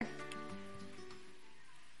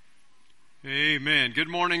Amen. Good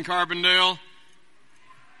morning, Carbondale.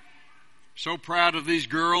 So proud of these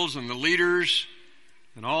girls and the leaders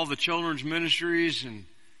and all the children's ministries and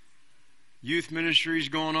youth ministries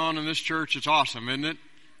going on in this church. It's awesome, isn't it?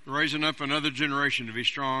 Raising up another generation to be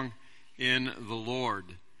strong in the Lord.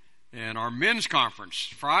 And our men's conference,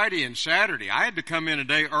 Friday and Saturday. I had to come in a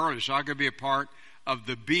day early so I could be a part of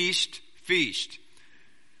the Beast Feast.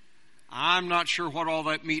 I'm not sure what all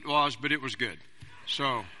that meat was, but it was good.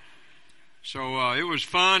 So it was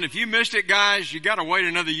fun. If you missed it, guys, you got to wait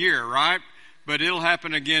another year, right? But it'll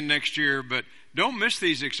happen again next year. But don't miss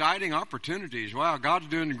these exciting opportunities. Wow, God's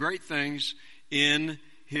doing great things in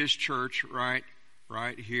His church right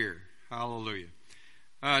here. Hallelujah.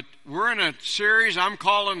 We're in a series I'm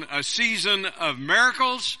calling A Season of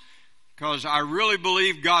Miracles, because I really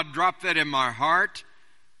believe God dropped that in my heart,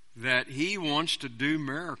 that He wants to do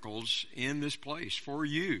miracles in this place for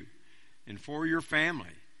you and for your family.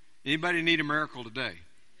 Anybody need a miracle today?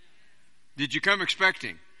 Did you come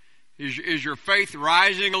expecting? Is your faith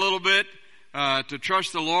rising a little bit to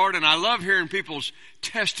trust the Lord? And I love hearing people's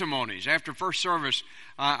testimonies. After first service,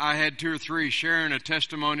 I had 2 or 3 sharing a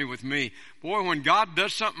testimony with me. Boy, when God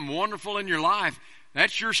does something wonderful in your life,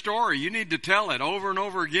 that's your story. You need to tell it over and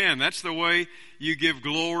over again. That's the way you give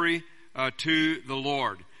glory to the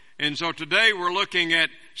Lord. And so today we're looking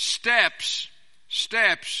at steps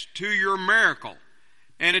to your miracle.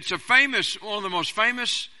 And it's one of the most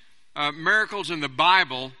famous miracles in the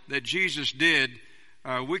Bible that Jesus did.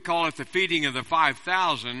 We call it the feeding of the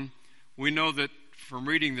 5,000. We know that from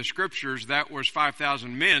reading the scriptures, that was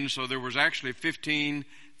 5,000 men, so there was actually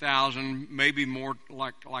 15,000, maybe more,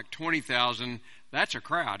 like 20,000. That's a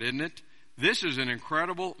crowd, isn't it? This is an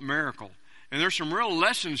incredible miracle. And there's some real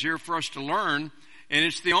lessons here for us to learn, and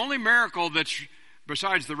it's the only miracle that's,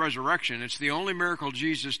 besides the resurrection, it's the only miracle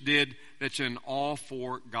Jesus did that's in all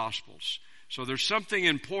 4 Gospels. So there's something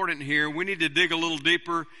important here. We need to dig a little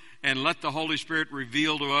deeper and let the Holy Spirit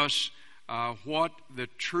reveal to us what the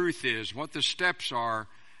truth is, what the steps are,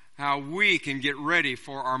 how we can get ready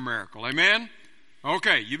for our miracle. Amen?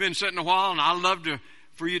 Okay, you've been sitting a while, and I'd love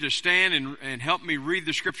for you to stand and help me read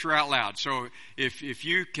the scripture out loud. So if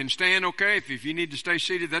you can stand, okay. If you need to stay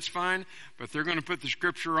seated, that's fine. But they're going to put the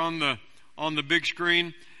scripture on the big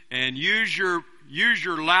screen, and use your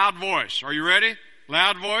loud voice. Are you ready?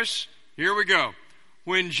 Loud voice. Here we go.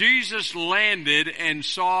 When Jesus landed and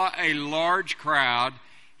saw a large crowd,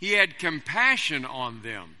 He had compassion on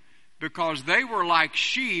them, because they were like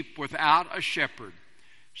sheep without a shepherd.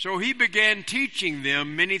 So He began teaching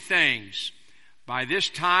them many things. By this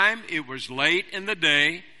time it was late in the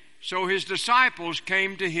day, so His disciples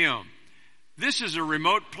came to Him. "This is a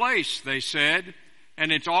remote place," they said,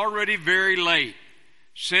 "and it's already very late.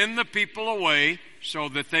 Send the people away so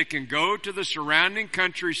that they can go to the surrounding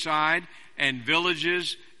countryside and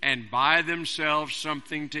villages and buy themselves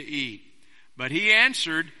something to eat." But He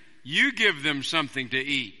answered, "You give them something to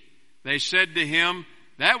eat." They said to Him,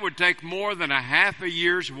 "That would take more than a half a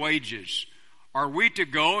year's wages. Are we to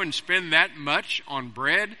go and spend that much on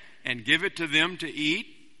bread and give it to them to eat?"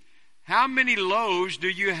 "How many loaves do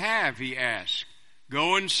you have?" He asked.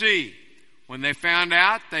 "Go and see." When they found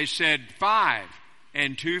out, they said, 5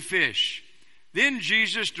 and 2 fish. Then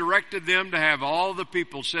Jesus directed them to have all the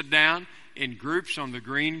people sit down in groups on the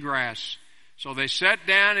green grass. So they sat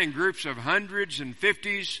down in groups of hundreds and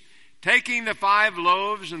 50s, taking the 5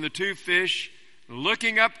 loaves and the 2 fish.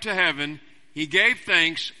 Looking up to heaven, He gave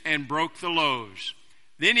thanks and broke the loaves.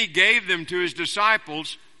 Then He gave them to His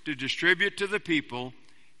disciples to distribute to the people.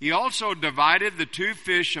 He also divided the 2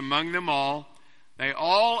 fish among them all. They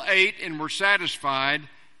all ate and were satisfied,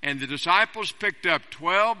 and the disciples picked up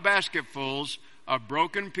 12 basketfuls of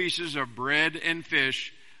broken pieces of bread and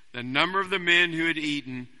fish. The number of the men who had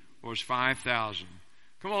eaten was 5,000.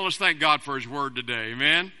 Come on, let's thank God for His word today.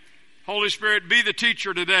 Amen. Holy Spirit, be the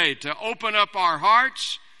teacher today to open up our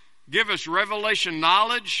hearts. Give us revelation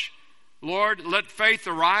knowledge. Lord, let faith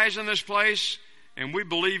arise in this place. And we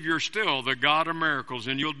believe You're still the God of miracles,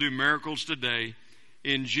 and You'll do miracles today.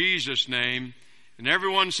 In Jesus' name. And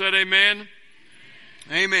everyone said amen.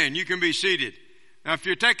 Amen. You can be seated. Now, if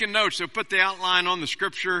you're taking notes, so put the outline on the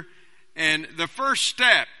scripture. And the first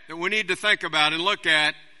step that we need to think about and look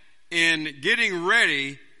at in getting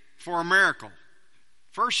ready for a miracle.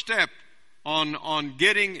 First step on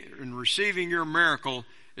getting and receiving your miracle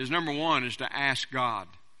is, number 1, is to ask God.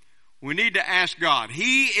 We need to ask God.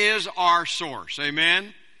 He is our source.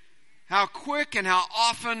 Amen. How quick and how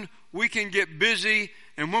often we can get busy,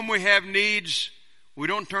 and when we have needs, we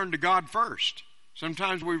don't turn to God first.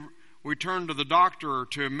 Sometimes we turn to the doctor or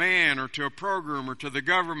to a man or to a program or to the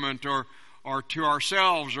government or to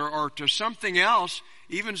ourselves or to something else,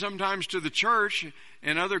 even sometimes to the church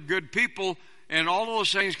and other good people, and all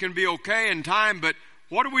those things can be okay in time, but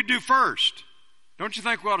what do we do first? Don't you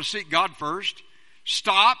think we ought to seek God first?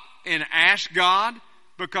 Stop and ask God,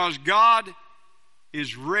 because God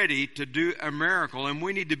is ready to do a miracle, and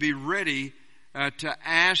we need to be ready to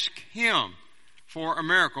ask Him for a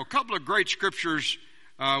miracle. A couple of great scriptures,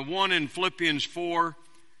 one in Philippians 4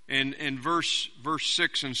 and verse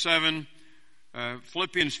 6 and 7.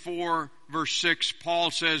 Philippians 4 verse 6,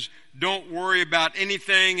 Paul says, don't worry about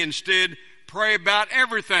anything, instead pray about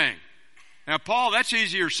everything. Now, Paul, that's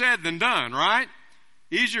easier said than done, right?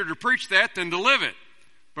 Easier to preach that than to live it,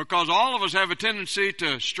 because all of us have a tendency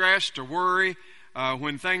to stress, to worry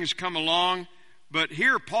when things come along. But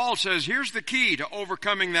here Paul says, here's the key to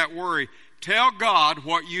overcoming that worry. Tell God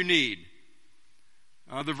what you need.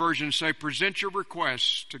 Other versions say, present your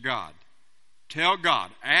requests to God. Tell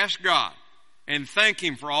God, ask God, and thank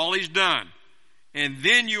Him for all He's done. And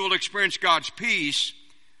then you will experience God's peace,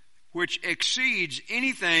 which exceeds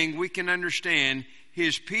anything we can understand.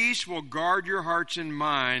 His peace will guard your hearts and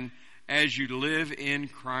mind as you live in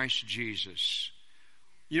Christ Jesus.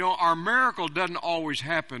 You know, our miracle doesn't always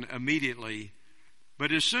happen immediately,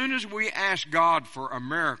 but as soon as we ask God for a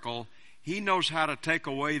miracle, He knows how to take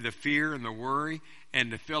away the fear and the worry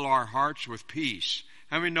and to fill our hearts with peace.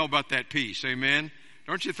 How many know about that peace? Amen?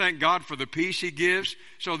 Don't you thank God for the peace He gives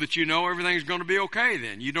so that you know everything's going to be okay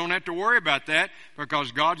then? You don't have to worry about that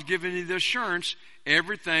because God's given you the assurance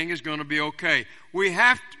everything is going to be okay. We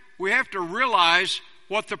have to realize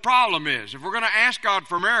what the problem is. If we're going to ask God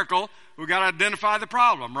for a miracle, we've got to identify the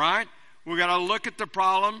problem, right? We've got to look at the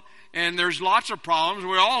problem, and there's lots of problems.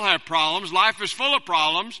 We all have problems. Life is full of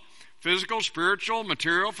problems, physical, spiritual,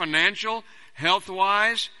 material, financial,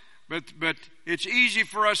 health-wise. But it's easy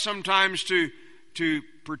for us sometimes to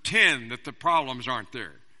pretend that the problems aren't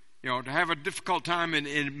there. You know, to have a difficult time in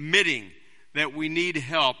admitting that we need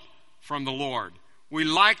help from the Lord. We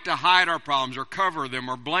like to hide our problems or cover them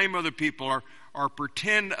or blame other people or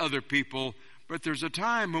pretend other people. But there's a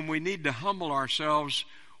time when we need to humble ourselves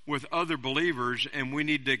with other believers, and we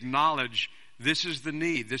need to acknowledge this is the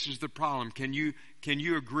need, this is the problem. Can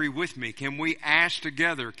you agree with me? Can we ask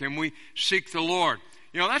together? Can we seek the Lord?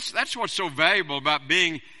 You know, that's what's so valuable about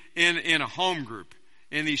being in a home group,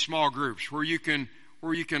 in these small groups, where you can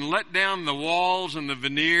let down the walls and the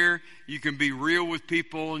veneer. You can be real with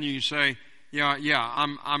people, and you can say, yeah,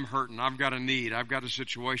 I'm hurting. I've got a need. I've got a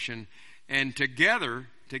situation. And together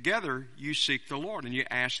you seek the Lord and you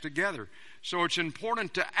ask together. So it's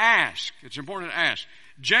important to ask. It's important to ask.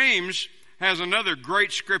 James has another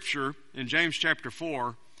great scripture in James chapter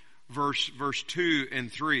 4, verse 2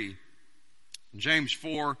 and 3. James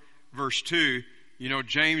 4, verse 2, you know,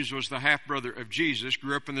 James was the half-brother of Jesus,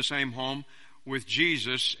 grew up in the same home with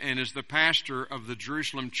Jesus, and is the pastor of the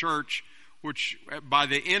Jerusalem church, which by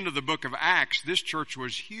the end of the book of Acts, this church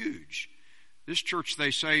was huge. This church,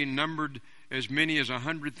 they say, numbered as many as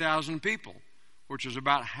 100,000 people, which is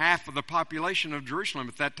about half of the population of Jerusalem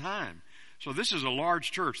at that time. So this is a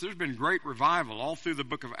large church. There's been great revival all through the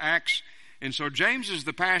book of Acts. And so James is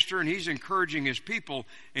the pastor, and he's encouraging his people,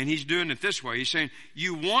 and he's doing it this way. He's saying,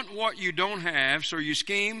 you want what you don't have, so you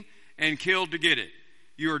scheme and kill to get it.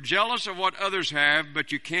 You are jealous of what others have,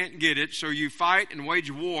 but you can't get it, so you fight and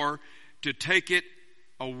wage war to take it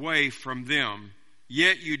away from them.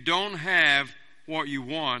 Yet you don't have what you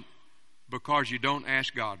want because you don't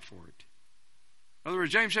ask God for it. In other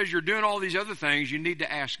words, James says you're doing all these other things, you need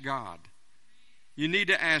to ask God. You need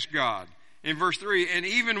to ask God. In verse 3, and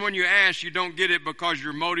even when you ask, you don't get it because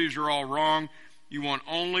your motives are all wrong. You want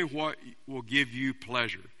only what will give you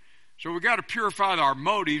pleasure. So we've got to purify our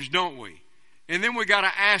motives, don't we? And then we've got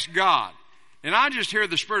to ask God. And I just hear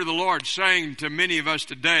the Spirit of the Lord saying to many of us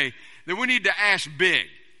today that we need to ask big.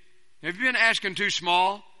 Have you been asking too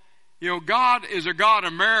small? You know, God is a God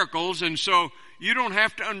of miracles, and so you don't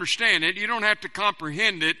have to understand it. You don't have to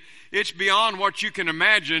comprehend it. It's beyond what you can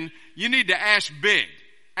imagine. You need to ask big.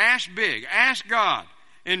 Ask big. Ask God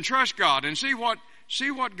and trust God and see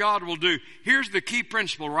what God will do. Here's the key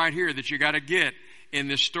principle right here that you got to get in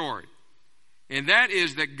this story. And that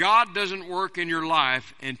is that God doesn't work in your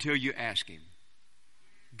life until you ask Him.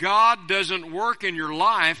 God doesn't work in your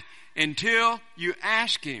life until you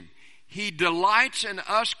ask Him. He delights in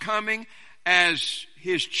us coming as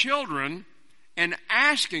His children and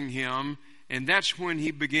asking Him, and that's when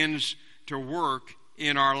He begins to work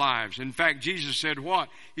in our lives. In fact, Jesus said what?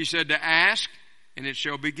 He said to ask, and it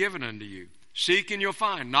shall be given unto you. Seek and you'll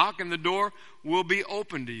find. Knock and the door will be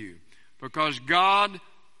open to you. Because God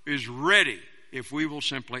is ready if we will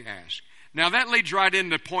simply ask. Now that leads right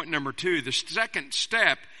into point number 2. The second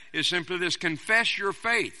step is simply this: confess your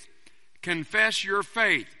faith. Confess your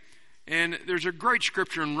faith. And there's a great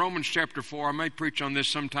scripture in Romans chapter 4. I may preach on this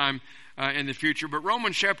sometime in the future. But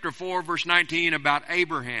Romans chapter 4, verse 19, about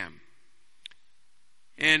Abraham.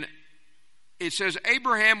 And it says,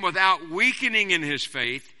 Abraham, without weakening in his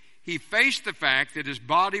faith, he faced the fact that his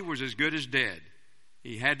body was as good as dead.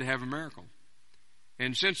 He had to have a miracle.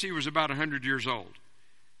 And since he was about 100 years old.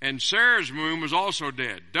 And Sarah's womb was also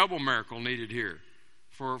dead. Double miracle needed here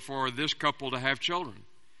for this couple to have children.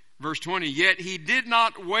 Verse 20, yet he did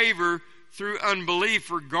not waver through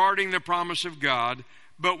unbelief regarding the promise of God,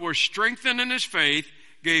 but was strengthened in his faith,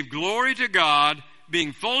 gave glory to God,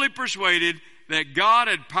 being fully persuaded that God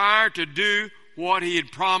had power to do what he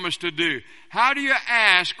had promised to do. How do you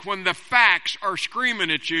ask when the facts are screaming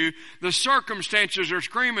at you, the circumstances are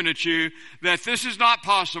screaming at you, that this is not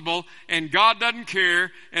possible and God doesn't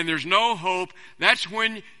care and there's no hope? That's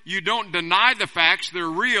when you don't deny the facts, they're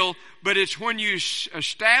real, but it's when you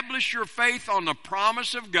establish your faith on the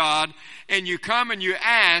promise of God and you come and you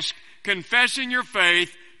ask, confessing your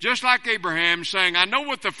faith, just like Abraham, saying, I know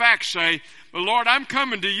what the facts say, but Lord, I'm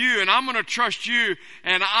coming to you and I'm going to trust you,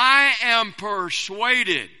 and I am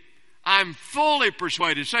persuaded. I'm fully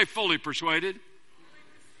persuaded. Say fully persuaded.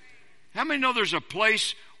 How many know there's a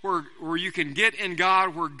place where you can get in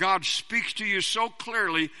God, where God speaks to you so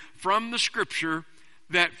clearly from the Scripture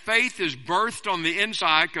that faith is birthed on the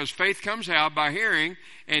inside, because faith comes out by hearing,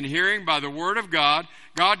 and hearing by the Word of God.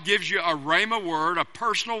 God gives you a rhema word, a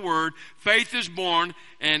personal word. Faith is born,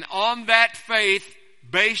 and on that faith,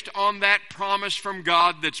 based on that promise from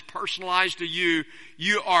God that's personalized to you,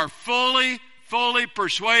 you are fully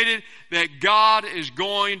persuaded that God is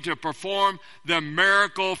going to perform the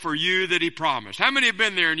miracle for you that he promised. How many have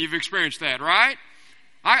been there and you've experienced that, right?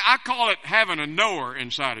 I call it having a knower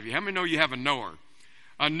inside of you. How many know you have a knower?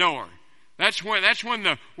 A knower. That's when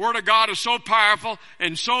the Word of God is so powerful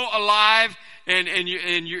and so alive, and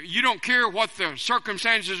you don't care what the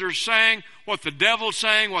circumstances are saying, what the devil's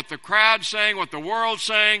saying, what the crowd's saying, what the world's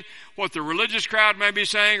saying, what the religious crowd may be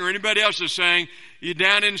saying, or anybody else is saying. You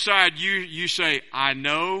down inside, you say, I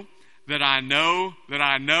know that I know that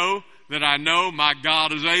I know that I know my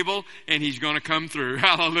God is able, and he's going to come through.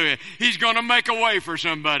 Hallelujah. He's going to make a way for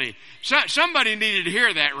somebody. Somebody needed to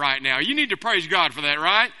hear that right now. You need to praise God for that,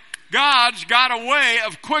 right? God's got a way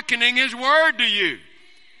of quickening his word to you.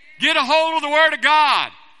 Get a hold of the word of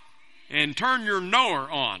God and turn your knower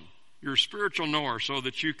on, your spiritual knower, so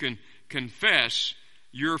that you can confess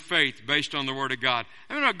your faith based on the word of God.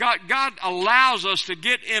 I mean, God allows us to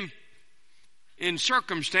get in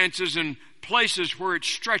circumstances and places where it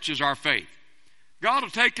stretches our faith. God will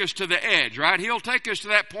take us to the edge, right? He'll take us to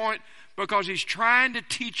that point because he's trying to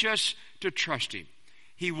teach us to trust him.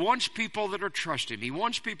 He wants people that are trust him. He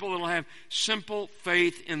wants people that will have simple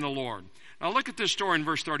faith in the Lord. Now look at this story in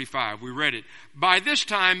verse 35. We read it. By this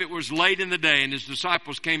time it was late in the day, and his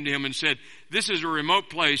disciples came to him and said, this is a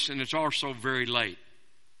remote place, and it's also very late.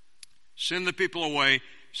 Send the people away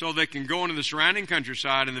so they can go into the surrounding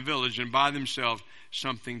countryside and the village and buy themselves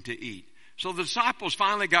something to eat. So the disciples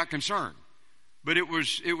finally got concerned. But it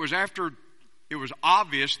was after it was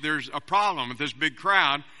obvious there's a problem with this big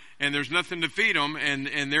crowd, and there's nothing to feed them, and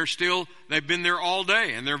they've been there all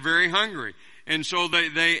day, and they're very hungry. And so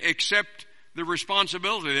they accept the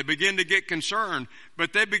responsibility. They begin to get concerned,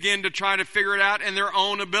 but they begin to try to figure it out in their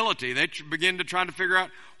own ability. They begin to try to figure out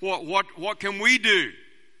what can we do,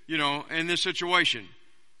 in this situation.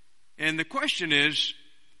 And the question is,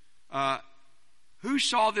 who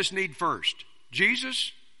saw this need first?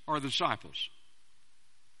 Jesus or the disciples?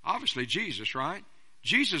 Obviously Jesus, right?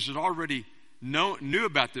 Jesus had already knew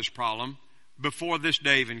about this problem before this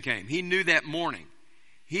day even came. He knew that morning.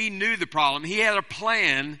 He knew the problem. He had a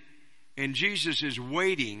plan, and Jesus is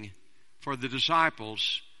waiting for the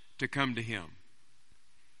disciples to come to him.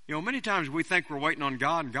 Many times we think we're waiting on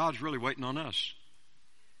God, and God's really waiting on us.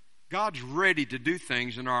 God's ready to do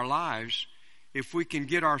things in our lives if we can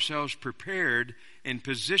get ourselves prepared and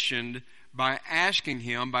positioned by asking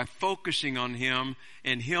him, by focusing on him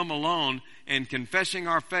and him alone, and confessing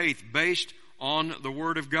our faith based on the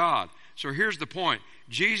word of God. So here's the point.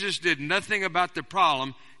 Jesus did nothing about the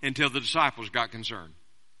problem until the disciples got concerned.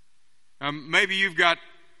 Maybe you've got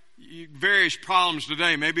various problems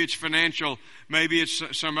today. Maybe it's financial. Maybe it's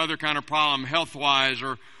some other kind of problem, health-wise,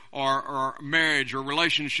 or marriage, or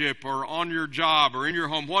relationship, or on your job, or in your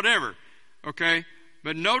home, whatever. Okay?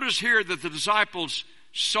 But notice here that the disciples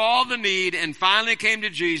saw the need and finally came to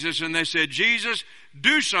Jesus, and they said, Jesus,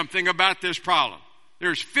 do something about this problem.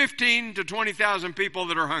 There's 15 to 20,000 people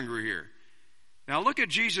that are hungry here. Now look at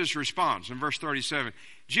Jesus' response in verse 37.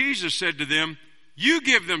 Jesus said to them, you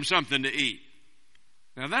give them something to eat.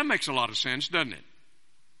 Now that makes a lot of sense, doesn't it?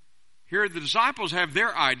 Here the disciples have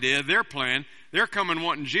their idea, their plan. They're coming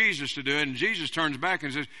wanting Jesus to do it, and Jesus turns back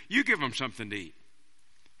and says, you give them something to eat.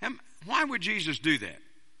 Why would Jesus do that?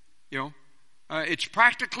 It's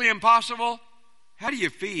practically impossible. How do you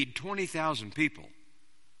feed 20,000 people?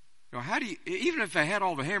 How do you, even if they had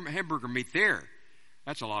all the hamburger meat there,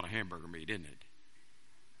 that's a lot of hamburger meat, isn't it?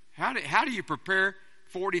 How do you prepare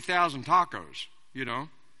 40,000 tacos,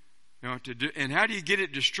 and how do you get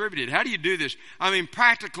it distributed? How do you do this? I mean,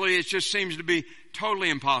 practically, it just seems to be totally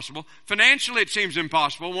impossible. Financially, it seems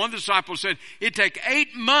impossible. One of the disciples said it'd take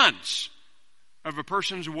 8 months of a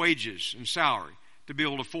person's wages and salary to be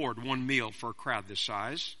able to afford one meal for a crowd this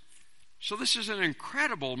size. So this is an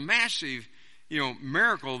incredible, massive,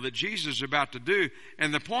 miracle that Jesus is about to do.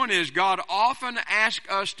 And the point is, God often asks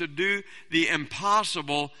us to do the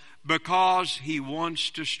impossible because He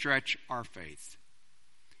wants to stretch our faith.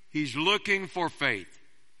 He's looking for faith.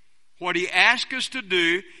 What He asks us to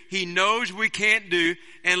do, He knows we can't do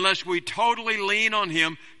unless we totally lean on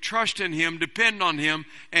Him, trust in Him, depend on Him,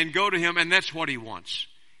 and go to Him, and that's what He wants.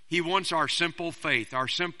 He wants our simple faith, our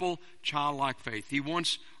simple childlike faith. He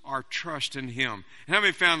wants our trust in Him. And how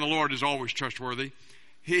many found the Lord is always trustworthy?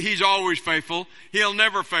 He's always faithful. He'll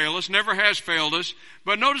never fail us, never has failed us.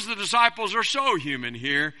 But notice the disciples are so human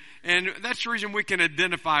here, and that's the reason we can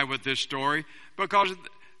identify with this story, because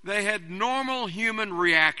they had normal human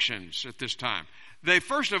reactions at this time.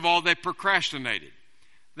 First of all, they procrastinated.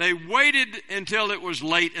 They waited until it was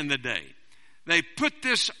late in the day. They put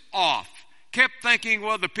this off. Kept thinking,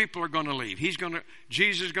 well, the people are going to leave.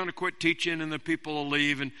 Jesus is going to quit teaching, and the people will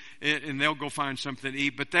leave, and they'll go find something to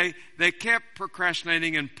eat. But they kept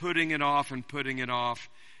procrastinating and putting it off, and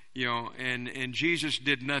Jesus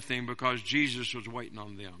did nothing because Jesus was waiting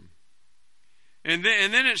on them. And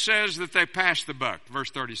then it says that they passed the buck,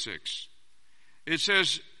 verse 36. It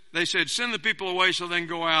says, they said, send the people away so they can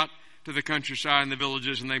go out to the countryside and the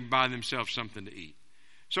villages and they can buy themselves something to eat.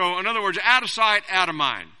 So, in other words, out of sight, out of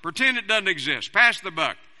mind. Pretend it doesn't exist. Pass the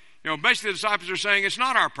buck. Basically the disciples are saying, it's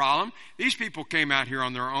not our problem. These people came out here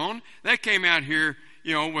on their own. They came out here,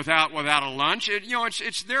 without a lunch.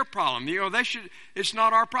 It's their problem. It's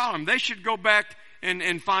not our problem. They should go back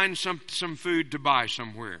and find some food to buy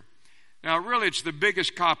somewhere. Now, really, it's the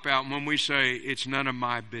biggest cop-out when we say, it's none of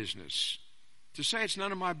my business. To say it's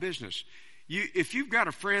none of my business. If you've got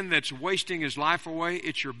a friend that's wasting his life away,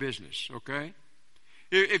 it's your business, okay?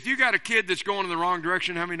 If you got a kid that's going in the wrong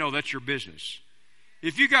direction, how many know that's your business?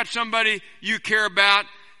 If you got somebody you care about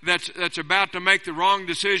that's about to make the wrong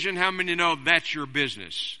decision, how many know that's your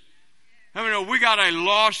business? How many know we got a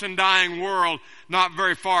lost and dying world not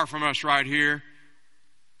very far from us right here?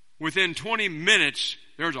 Within 20 minutes,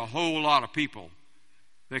 there's a whole lot of people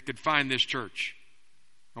that could find this church.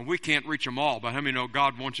 And we can't reach them all, but how many know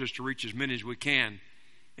God wants us to reach as many as we can?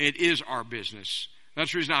 It is our business.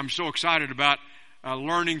 That's the reason I'm so excited about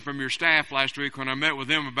learning from your staff last week when I met with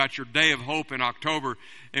them about your Day of Hope in October,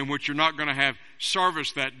 in which you're not going to have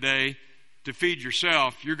service that day to feed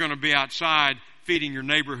yourself. You're going to be outside feeding your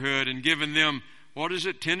neighborhood and giving them,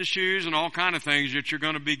 tennis shoes and all kind of things that you're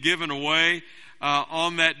going to be giving away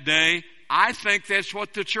on that day. I think that's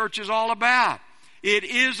what the church is all about. It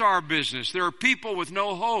is our business. There are people with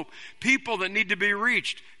no hope, people that need to be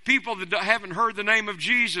reached, people that haven't heard the name of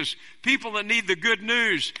Jesus, people that need the good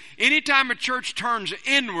news. Anytime a church turns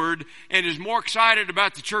inward and is more excited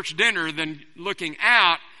about the church dinner than looking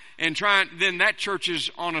out and then that church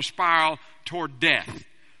is on a spiral toward death.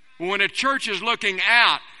 When a church is looking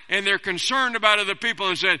out and they're concerned about other people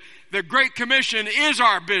and said, the Great Commission is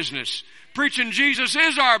our business. Preaching Jesus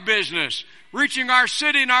is our business. Reaching our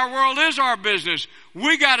city and our world is our business.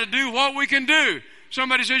 We got to do what we can do.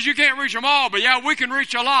 Somebody says, you can't reach them all, but yeah, we can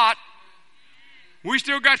reach a lot. We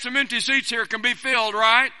still got some empty seats here can be filled,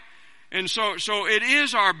 right? And so it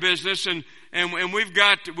is our business, and we've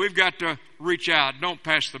got to reach out. Don't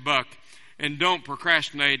pass the buck, and don't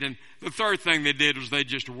procrastinate. And the third thing they did was they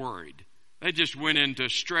just worried. They just went into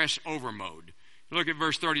stress over mode. Look at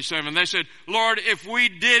verse 37. They said, Lord, if we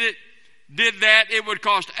did that, it would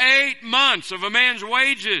cost 8 months of a man's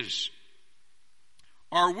wages.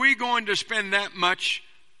 Are we going to spend that much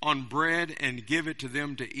on bread and give it to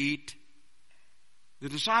them to eat? The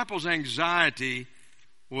disciples' anxiety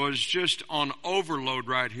was just on overload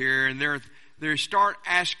right here, and they start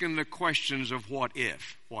asking the questions of what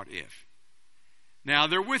if. Now,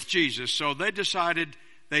 they're with Jesus, so they decided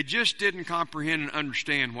they just didn't comprehend and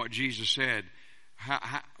understand what Jesus said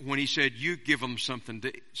when he said, you give them something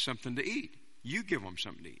to eat. You give them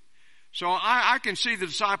something to eat. So I can see the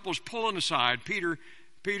disciples pulling aside. Peter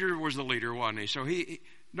was the leader, wasn't he? So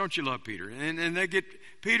don't you love Peter? And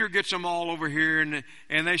Peter gets them all over here,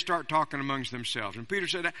 and they start talking amongst themselves. And Peter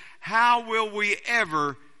said, how will we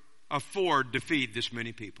ever afford to feed this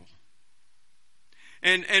many people?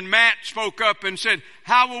 And Matt spoke up and said,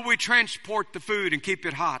 how will we transport the food and keep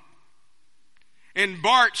it hot? And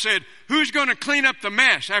Bart said, who's going to clean up the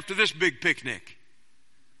mess after this big picnic?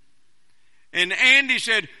 And Andy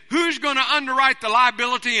said, who's going to underwrite the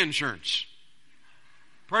liability insurance?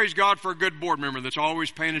 Praise God for a good board member that's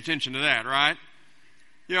always paying attention to that, right?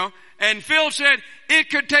 And Phil said, it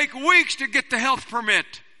could take weeks to get the health permit.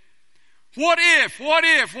 What if?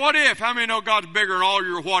 How many know God's bigger than all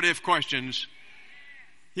your what if questions?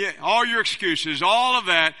 Yeah, all your excuses, all of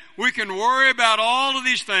that. We can worry about all of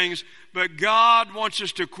these things, but God wants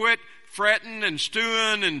us to quit fretting and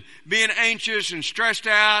stewing and being anxious and stressed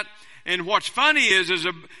out. And what's funny is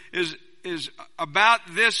about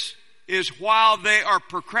this is while they are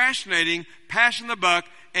procrastinating, passing the buck,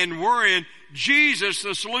 and worrying, Jesus,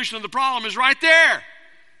 the solution of the problem, is right there.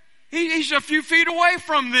 He's a few feet away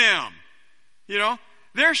from them.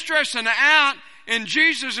 They're stressing out, and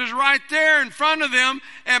Jesus is right there in front of them,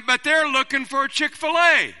 but they're looking for a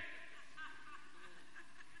Chick-fil-A.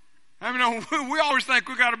 We always think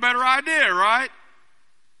we got a better idea, right?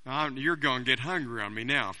 You're going to get hungry on me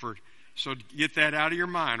now. So get that out of your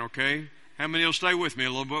mind, okay? How many will stay with me a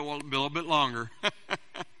little bit longer? But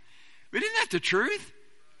isn't that the truth?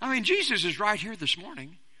 Jesus is right here this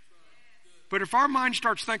morning. But if our mind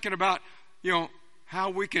starts thinking about, how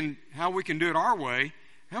we can do it our way,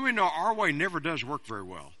 how many know our way never does work very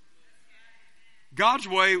well? God's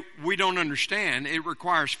way we don't understand. It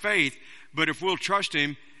requires faith, but if we'll trust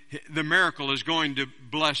Him, the miracle is going to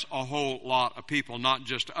bless a whole lot of people, not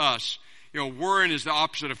just us. Worrying is the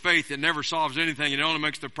opposite of faith. It never solves anything. It only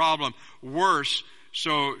makes the problem worse.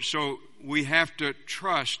 So we have to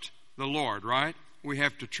trust the Lord, right? We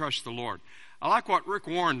have to trust the Lord. I like what Rick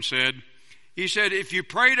Warren said. He said, if you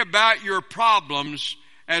prayed about your problems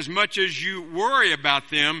as much as you worry about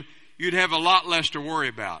them, you'd have a lot less to worry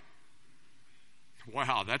about.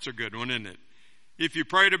 Wow, that's a good one, isn't it? If you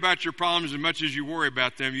prayed about your problems as much as you worry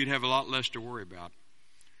about them, you'd have a lot less to worry about.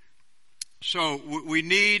 So we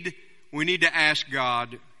need to ask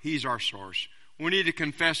God. He's our source. We need to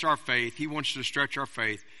confess our faith. He wants to stretch our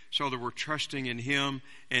faith so that we're trusting in Him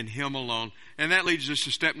and Him alone. And that leads us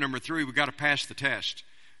to step number 3. We've got to pass the test.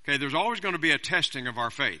 Okay, there's always going to be a testing of our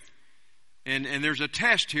faith. And there's a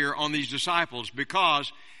test here on these disciples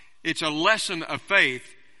because it's a lesson of faith,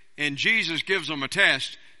 and Jesus gives them a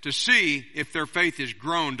test to see if their faith is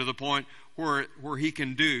grown to the point where He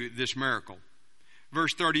can do this miracle.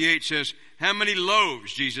 Verse 38 says, how many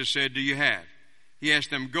loaves, Jesus said, do you have? He asked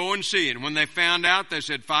them, go and see. And when they found out, they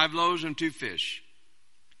said, 5 loaves and 2 fish.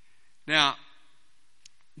 Now,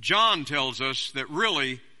 John tells us that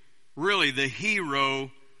really the hero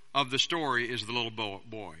of the story is the little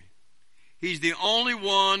boy. He's the only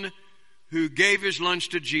one who gave his lunch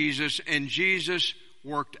to Jesus, and Jesus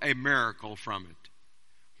worked a miracle from it.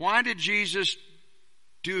 Why did Jesus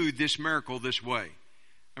do this miracle this way?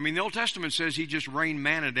 The Old Testament says He just rained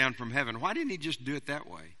manna down from heaven. Why didn't He just do it that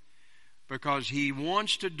way? Because He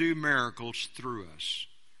wants to do miracles through us.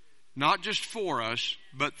 Not just for us,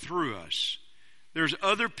 but through us. There's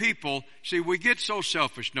other people. See, we get so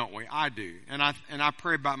selfish, don't we? I do. And I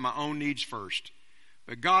pray about my own needs first.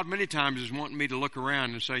 But God many times is wanting me to look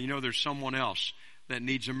around and say, there's someone else that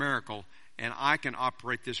needs a miracle, and I can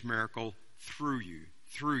operate this miracle through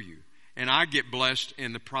you. And I get blessed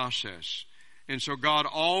in the process. And so God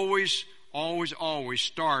always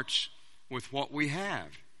starts with what we have,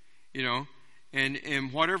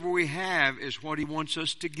 and whatever we have is what He wants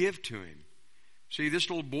us to give to Him. See, this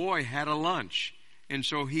little boy had a lunch, and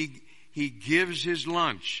so he gives his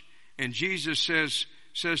lunch. And Jesus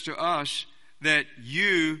says to us that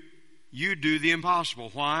you do the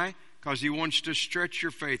impossible. Why? Because He wants to stretch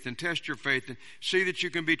your faith and test your faith and see that you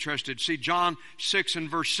can be trusted. See, John 6 and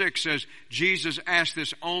verse 6 says, Jesus asked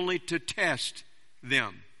this only to test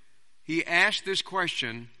them. He asked this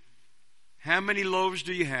question, how many loaves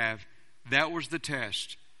do you have? That was the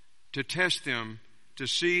test, to test them, to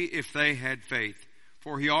see if they had faith.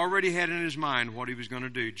 For He already had in His mind what He was going to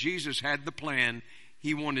do. Jesus had the plan.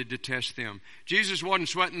 He wanted to test them. Jesus wasn't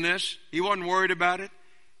sweating this. He wasn't worried about it.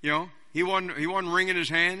 He wasn't wringing his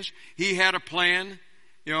hands. He had a plan,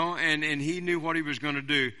 and He knew what He was going to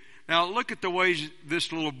do. Now look at the ways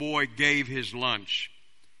this little boy gave his lunch.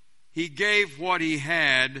 He gave what he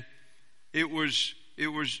had. It was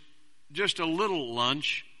just a little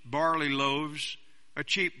lunch, barley loaves, a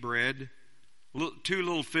cheap bread, 2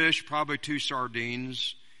 little fish, probably 2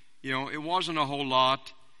 sardines. You know, it wasn't a whole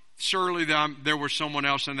lot. Surely there was someone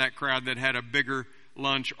else in that crowd that had a bigger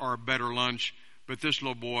lunch or a better lunch, but this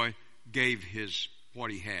little boy gave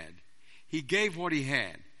what he had. He gave what he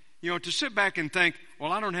had. You know, to sit back and think,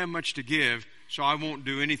 well, I don't have much to give, so I won't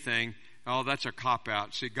do anything. Oh, that's a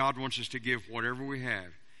cop-out. See, God wants us to give whatever we have.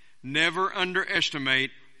 Never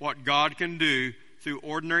underestimate what God can do through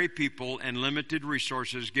ordinary people and limited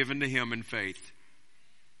resources given to Him in faith.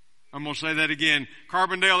 I'm going to say that again.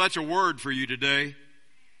 Carbondale, that's a word for you today.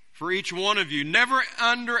 For each one of you. Never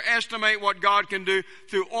underestimate what God can do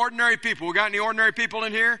through ordinary people. We got any ordinary people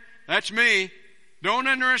in here? That's me. Don't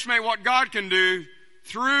underestimate what God can do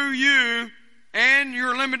through you and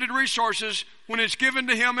your limited resources when it's given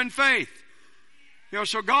to Him in faith. You know,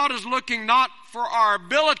 so God is looking not for our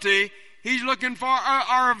ability, He's looking for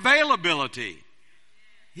our availability.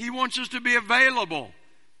 He wants us to be available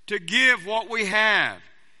to give what we have.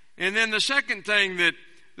 And then the second thing that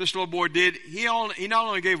this little boy did, he not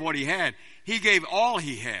only gave what he had, he gave all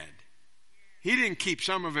he had. He didn't keep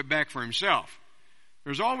some of it back for himself.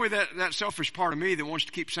 There's always that selfish part of me that wants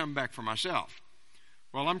to keep some back for myself.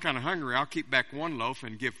 Well, I'm kind of hungry. I'll keep back 1 loaf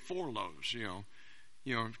and give 4 loaves, you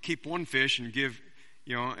know, keep 1 fish and give,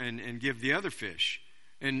 you know, and give the other fish.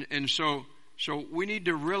 And so we need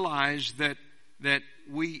to realize that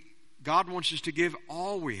God wants us to give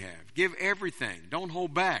all we have. Give everything. Don't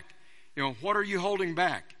hold back. You know, what are you holding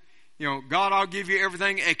back? You know, God, I'll give you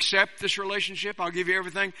everything except this relationship. I'll give you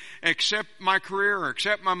everything except my career or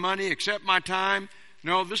except my money, except my time.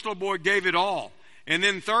 No, this little boy gave it all. And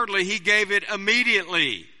then thirdly, he gave it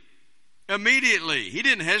immediately. Immediately. He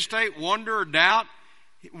didn't hesitate, wonder, or doubt.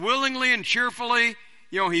 Willingly and cheerfully,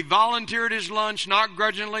 you know, he volunteered his lunch, not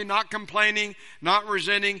grudgingly, not complaining, not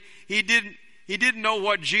resenting. He didn't know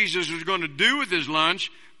what Jesus was going to do with his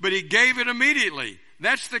lunch, but he gave it immediately.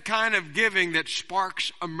 That's the kind of giving that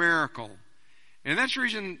sparks a miracle. And that's the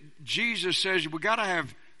reason Jesus says we got to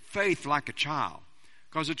have faith like a child.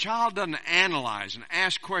 Because a child doesn't analyze and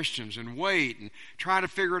ask questions and wait and try to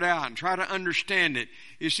figure it out and try to understand it.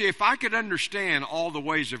 You see, if I could understand all the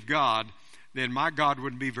ways of God, then my God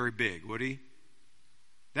wouldn't be very big, would He?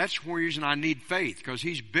 That's the reason I need faith, because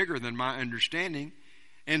He's bigger than my understanding.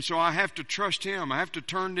 And so I have to trust Him. I have to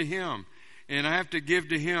turn to Him. And I have to give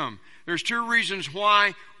to Him. There's 2 reasons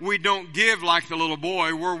why we don't give like the little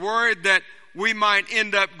boy. We're worried that we might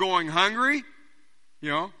end up going hungry.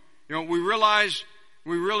 You know, we realize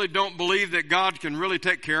we really don't believe that God can really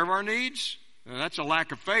take care of our needs. Now, that's a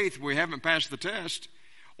lack of faith. We haven't passed the test.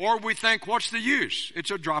 Or we think, what's the use?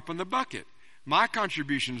 It's a drop in the bucket. My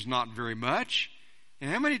contribution's not very much.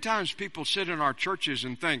 And how many times people sit in our churches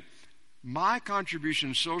and think, my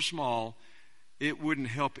contribution's so small, it wouldn't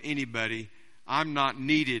help anybody. I'm not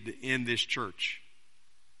needed in this church.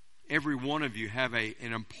 Every one of you have an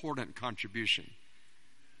important contribution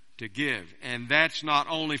to give. And that's not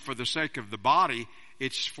only for the sake of the body,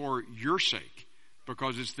 it's for your sake.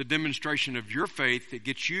 Because it's the demonstration of your faith that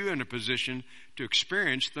gets you in a position to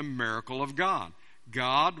experience the miracle of God.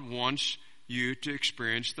 God wants you to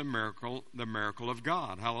experience the miracle of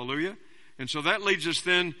God. Hallelujah. And so that leads us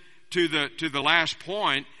then to the last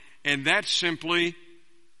point, and that's simply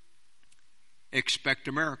expect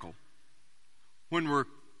a miracle. When we're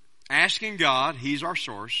asking God, He's our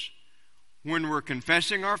source. When we're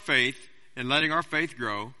confessing our faith and letting our faith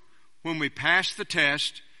grow. When we pass the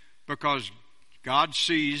test because God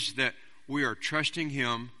sees that we are trusting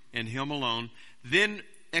Him and Him alone, then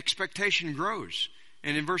expectation grows.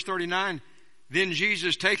 And in verse 39, then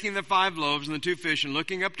Jesus, taking the 5 loaves and the 2 fish and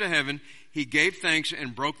looking up to heaven, He gave thanks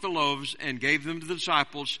and broke the loaves and gave them to the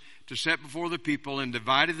disciples to set before the people, and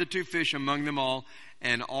divided the 2 fish among them all,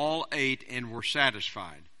 and all ate and were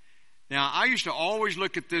satisfied. Now, I used to always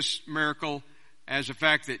look at this miracle as a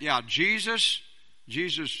fact that, Jesus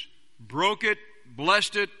broke it,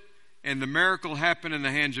 blessed it, and the miracle happened in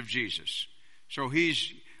the hands of Jesus. So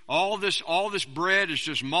He's all this bread is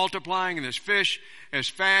just multiplying, and this fish, as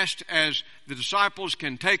fast as the disciples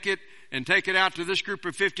can take it and take it out to this group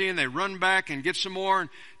of 50, and they run back and get some more and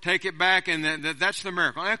take it back, and that's the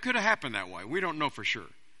miracle. It could have happened that way. We don't know for sure.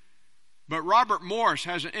 But Robert Morris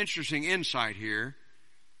has an interesting insight here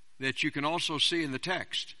that you can also see in the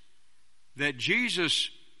text. That Jesus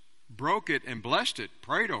broke it and blessed it,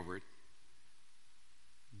 prayed over it,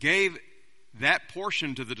 gave that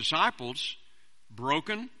portion to the disciples,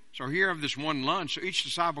 broken. So here I have this one lunch. So each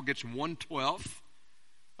disciple gets 1/12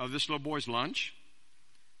 of this little boy's lunch.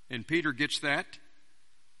 And Peter gets that.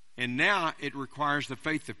 And now it requires the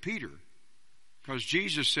faith of Peter. Because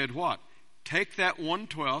Jesus said what? Take that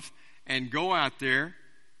 1/12 and go out there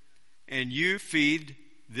and you feed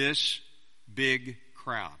this big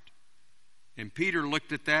crowd. And Peter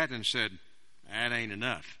looked at that and said, that ain't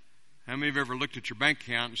enough. How many of you ever looked at your bank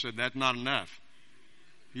account and said, that's not enough?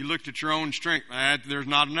 You looked at your own strength, there's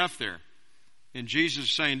not enough there. And Jesus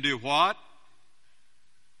is saying, do what?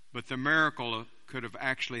 But the miracle could have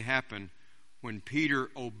actually happened when Peter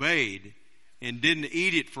obeyed and didn't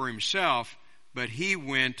eat it for himself, but he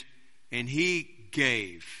went and he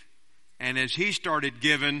gave. And as he started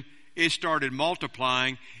giving, it started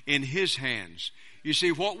multiplying in his hands. You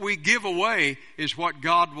see, what we give away is what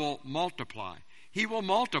God will multiply. He will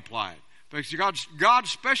multiply it. Because God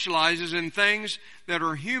specializes in things that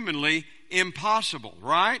are humanly impossible,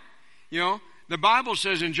 right? You know, the Bible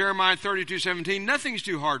says in Jeremiah 32:17, nothing's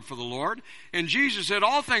too hard for the Lord. And Jesus said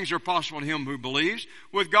all things are possible to him who believes.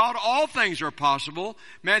 With God, all things are possible.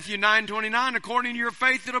 Matthew 9:29, according to your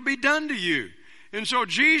faith, it'll be done to you. And so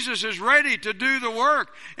Jesus is ready to do the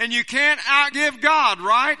work. And you can't outgive God,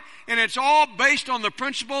 right? And it's all based on the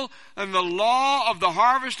principle and the law of the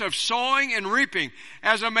harvest of sowing and reaping.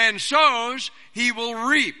 As a man sows, he will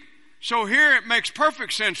reap. So here it makes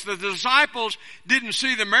perfect sense. The disciples didn't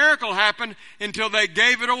see the miracle happen until they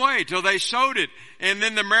gave it away, till they sowed it. And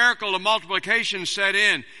then the miracle of multiplication set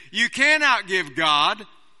in. You can't outgive God.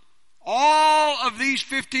 All of these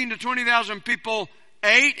 15 to 20,000 people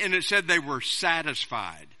ate, and it said they were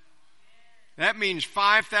satisfied. That means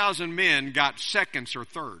 5,000 men got seconds or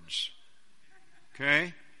thirds.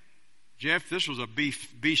 Okay? Jeff, this was a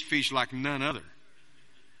beast feast like none other.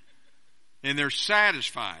 And they're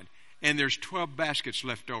satisfied. And there's 12 baskets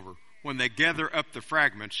left over when they gather up the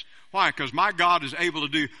fragments. Why? Because my God is able to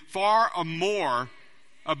do far more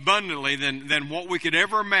abundantly than what we could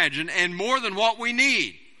ever imagine, and more than what we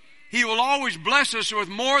need. He will always bless us with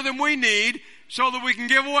more than we need so that we can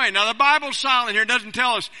give away. Now the Bible's silent here. It doesn't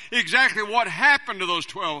tell us exactly what happened to those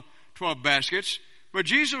 12 baskets. But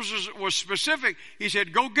Jesus was specific. He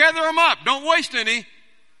said, go gather them up. Don't waste any.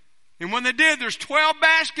 And when they did, there's 12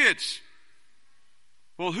 baskets.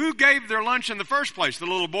 Well, who gave their lunch in the first place? The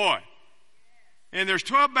little boy. And there's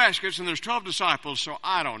 12 baskets and there's 12 disciples, so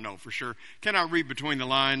I don't know for sure. Can I read between the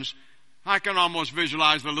lines? I can almost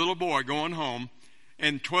visualize the little boy going home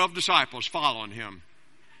and 12 disciples following him.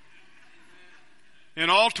 And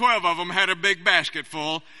all 12 of them had a big basket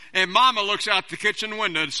full. And Mama looks out the kitchen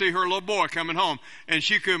window to see her little boy coming home. And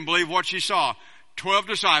she couldn't believe what she saw. 12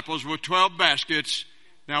 disciples with 12 baskets.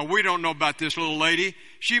 Now, we don't know about this little lady.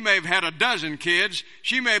 She may have had a dozen kids.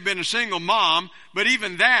 She may have been a single mom. But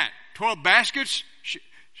even that, 12 baskets,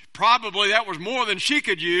 probably that was more than she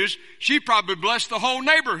could use. She probably blessed the whole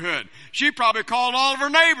neighborhood. She probably called all of her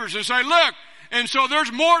neighbors and said, look. And so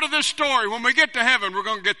there's more to this story. When we get to heaven, we're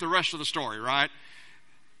going to get the rest of the story, right?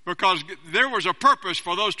 Because there was a purpose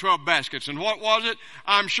for those 12 baskets. And what was it?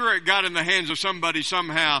 I'm sure it got in the hands of somebody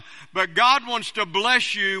somehow. But God wants to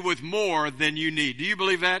bless you with more than you need. Do you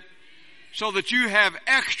believe that? So that you have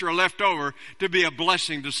extra left over to be a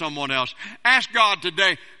blessing to someone else. Ask God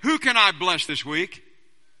today, who can I bless this week?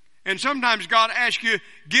 And sometimes God asks you,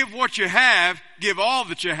 give what you have, give all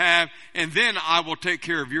that you have, and then I will take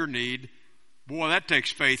care of your need. Boy, that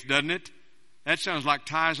takes faith, doesn't it? That sounds like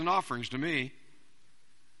tithes and offerings to me.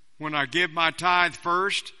 When I give my tithe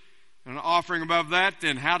first, and an offering above that,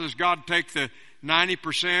 then how does God take the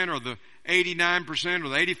 90% or the 89% or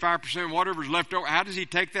the 85%, whatever's left over? How does He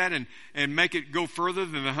take that and make it go further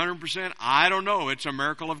than the 100%? I don't know. It's a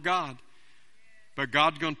miracle of God. But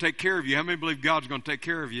God's going to take care of you. How many believe God's going to take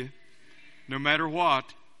care of you? No matter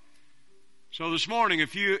what. So this morning,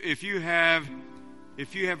 if you have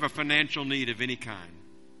a financial need of any kind,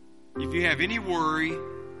 if you have any worry,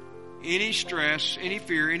 any stress, any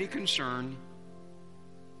fear, any concern,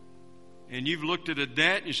 and you've looked at a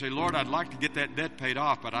debt and you say, Lord, I'd like to get that debt paid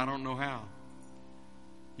off, but I don't know how.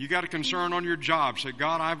 You got a concern on your job. Say,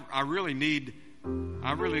 God, I really need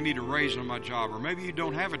a raise on my job. Or maybe you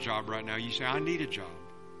don't have a job right now. You say, I need a job.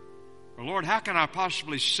 Well, Lord, how can I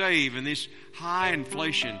possibly save in this high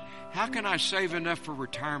inflation? How can I save enough for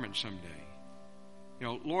retirement someday? You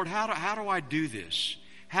know, Lord, how do I do this?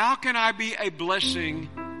 How can I be a blessing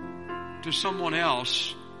to someone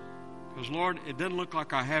else? Because, Lord, it doesn't look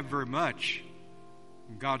like I have very much.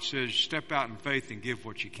 And God says, step out in faith and give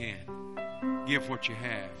what you can. Give what you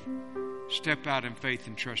have. Step out in faith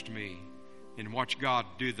and trust me. And watch God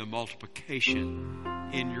do the multiplication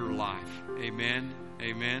in your life. Amen.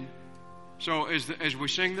 Amen. So as we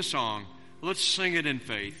sing the song, let's sing it in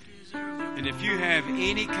faith. And if you have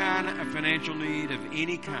any kind of financial need of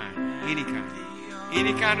any kind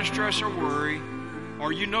of stress or worry,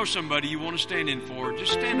 or you know somebody you want to stand in for,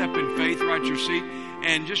 just stand up in faith right at your seat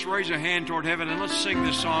and just raise a hand toward heaven, and let's sing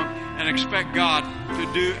this song and expect God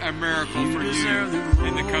to do a miracle for you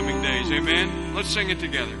in the coming days. Amen? Let's sing it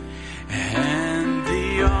together. And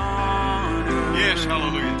the honor. Yes,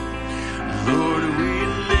 hallelujah. Lord, we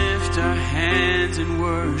lift our hands in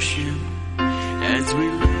worship as we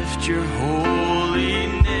lift your holy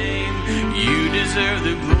name. You deserve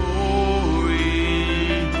the glory.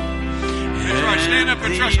 That's right. Stand up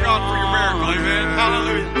and trust God for your miracle. Amen.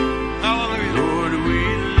 Hallelujah. Hallelujah. Lord, we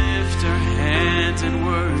lift our hands in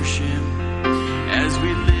worship as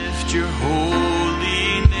we lift your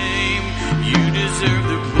holy name. You deserve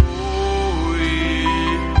the glory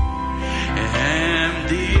and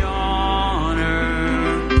the honor.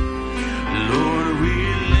 Lord, we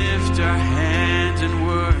lift our hands in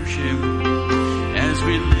worship as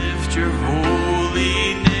we lift your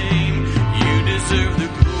holy name. You deserve the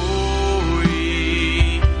glory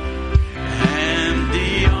and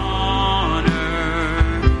the honor.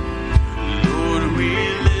 Lord, we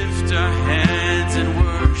lift our hands in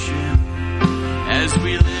worship as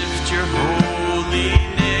we lift your holy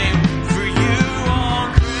name. For you are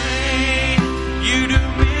great, you do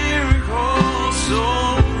miracles so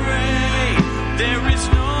great. There is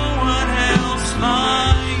no one else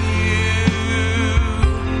like you.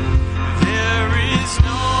 There is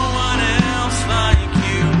no one else like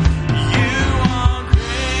you. You are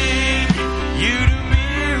great, you do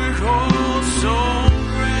miracles so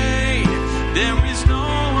great. There is no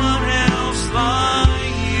one else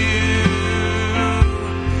like you.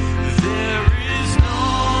 There is no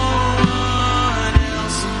one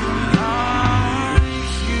else like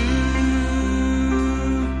you.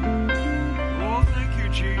 Oh, thank you,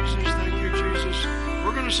 Jesus. Thank you, Jesus.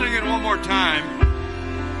 We're going to sing it one more time.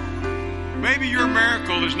 Maybe your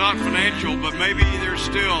miracle is not financial, but maybe there's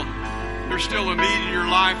still a need in your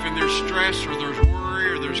life, and there's stress, or there's worry,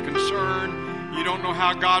 or there's concern. You don't know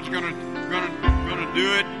how God's going to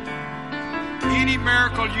do it. Any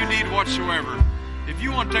miracle you need whatsoever. If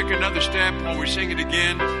you want to take another step while we sing it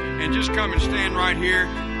again, and just come and stand right here,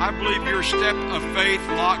 I believe your step of faith,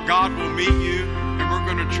 God will meet you, and we're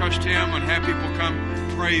going to trust Him and have people come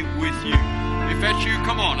pray with you. If that's you,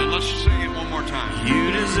 come on and let's sing it one more time.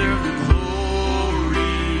 You deserve the glory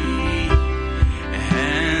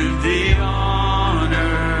and the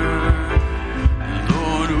honor.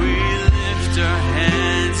 Lord, we lift our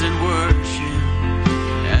hands in worship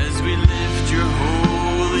as we lift your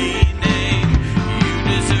holy name. You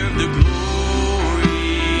deserve the glory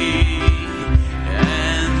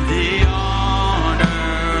and the honor.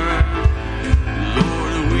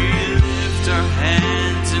 Lord, we lift our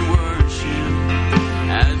hands in worship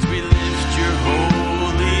as we lift your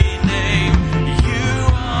holy name. You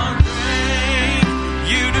are great,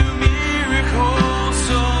 you do miracles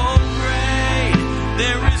so great.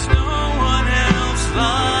 There is no one else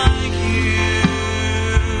like you.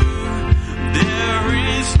 There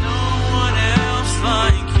is no one else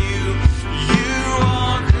like you. You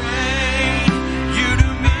are great, you do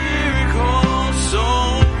miracles so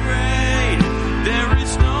great. There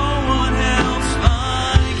is no one else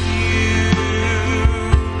like you.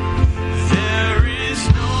 There is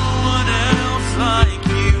no one else like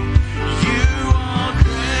you. You are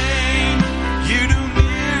great, you do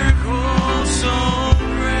miracles so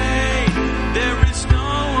great. There is no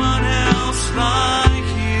one else like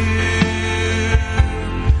you.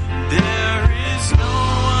 There is no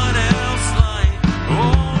one else like.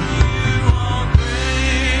 Oh, you are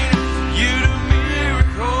great, you do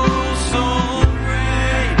miracles so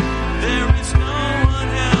great. There is no one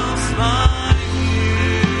else like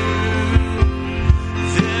you.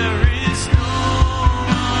 There is no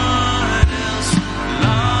one else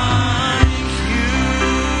like you.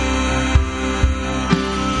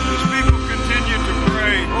 As people continue to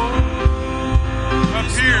pray, up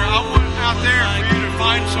here, I want out there for you to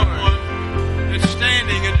find someone that's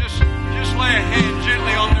standing and just lay a hand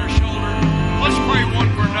gently on their shoulder. Let's pray one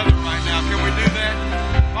for another right now. Can we do that?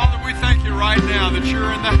 Father, we thank you right now that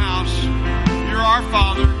you're in the house. You're our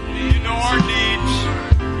Father. You know our needs.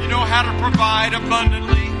 You know how to provide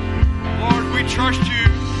abundantly. Lord, we trust you.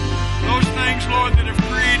 Those things, Lord, that have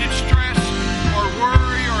created stress or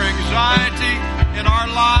worry or anxiety in our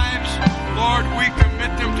lives, Lord, we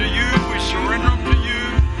commit them to you. We surrender them to you.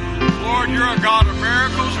 Lord, you're a God of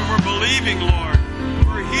miracles, and we're believing, Lord,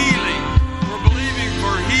 for healing. We're believing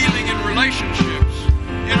for healing in relationships,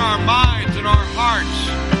 in our minds, in our hearts.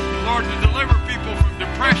 Lord, to deliver people from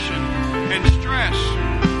depression and stress,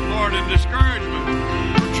 Lord, and discouragement.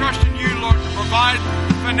 We're trusting you, Lord, to provide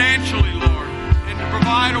financially, Lord, and to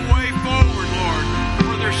provide a way forward, Lord,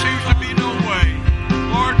 where there seems to be no way.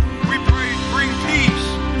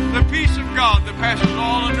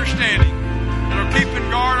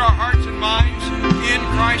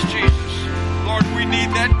 need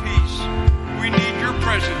that peace. We need your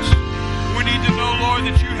presence. We need to know, Lord,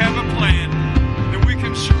 that you have a plan, that we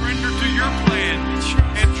can surrender to your plan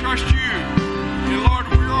and trust you. And Lord,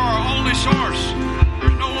 we are our only source.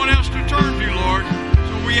 There's no one else to turn to, Lord.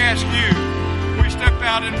 So we ask you, we step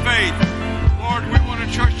out in faith. Lord, we want to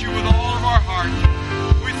trust you with all of our heart.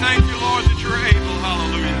 We thank you, Lord, that you're able.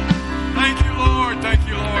 Hallelujah. Thank you, Lord. Thank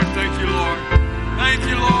you, Lord. Thank you, Lord. Thank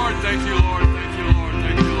you, Lord. Thank you, Lord. Thank you, Lord.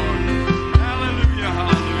 Thank you, Lord. Hallelujah.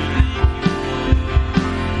 Hallelujah.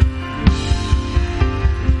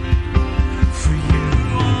 For you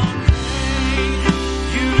are great.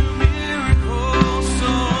 You do miracles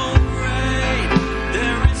so great.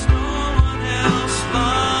 There is no one else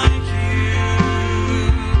like you.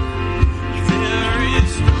 There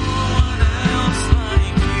is no one else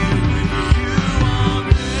like you. You are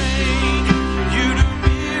great. You do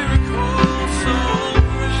miracles so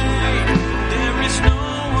great. There is no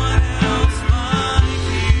one else like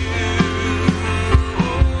you.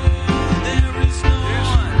 There is no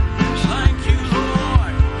one like you,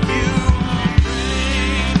 Lord. You are great.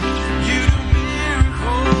 You do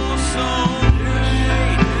miracles so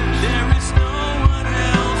great. There is no one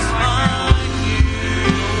else like you.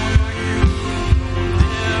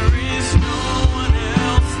 There is no one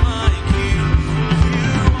else like you.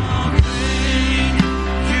 You are great.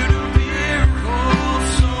 You do miracles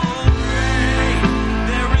so great.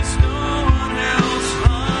 There is no one else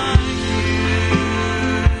like you.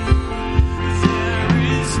 There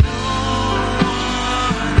is no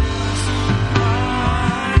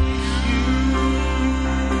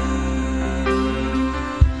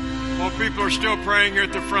While people are still praying here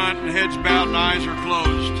at the front and heads bowed and eyes are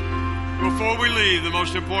closed, before we leave, the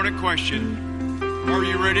most important question: are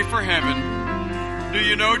you ready for heaven? Do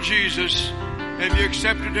you know Jesus? Have you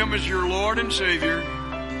accepted him as your Lord and Savior?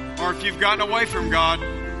 Or if you've gotten away from God,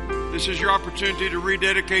 this is your opportunity to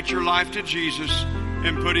rededicate your life to Jesus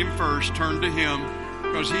and put him first. Turn to him,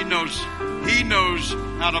 because he knows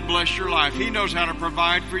how to bless your life. He knows how to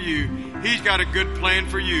provide for you. He's got a good plan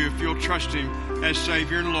for you if you'll trust him as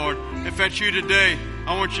Savior and Lord. If that's you today,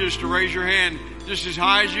 I want you just to raise your hand just as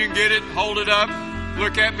high as you can get it. Hold it up.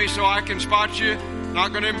 Look at me so I can spot you.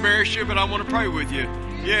 Not going to embarrass you, but I want to pray with you.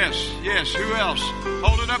 Yes, yes. Who else?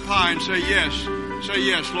 Hold it up high and say yes. Say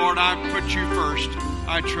yes, Lord, I put you first.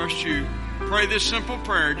 I trust you. Pray this simple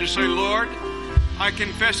prayer. Just say, Lord, I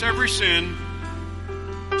confess every sin.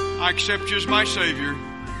 I accept you as my Savior.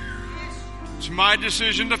 It's my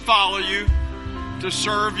decision to follow you, to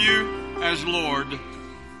serve you as Lord.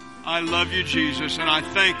 I love you, Jesus, and I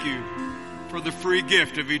thank you for the free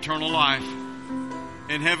gift of eternal life.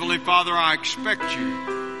 And Heavenly Father, I expect you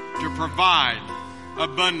to provide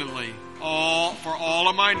abundantly for all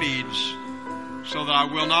of my needs, so that I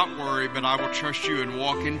will not worry, but I will trust you and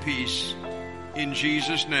walk in peace. In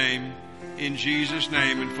Jesus' name, and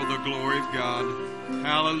for the glory of God.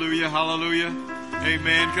 Hallelujah, hallelujah.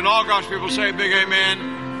 Amen. Can all God's people say a big amen?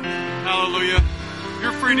 Hallelujah.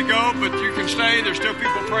 You're free to go, but you can stay. There's still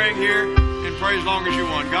people praying here, and pray as long as you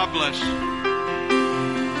want. God bless.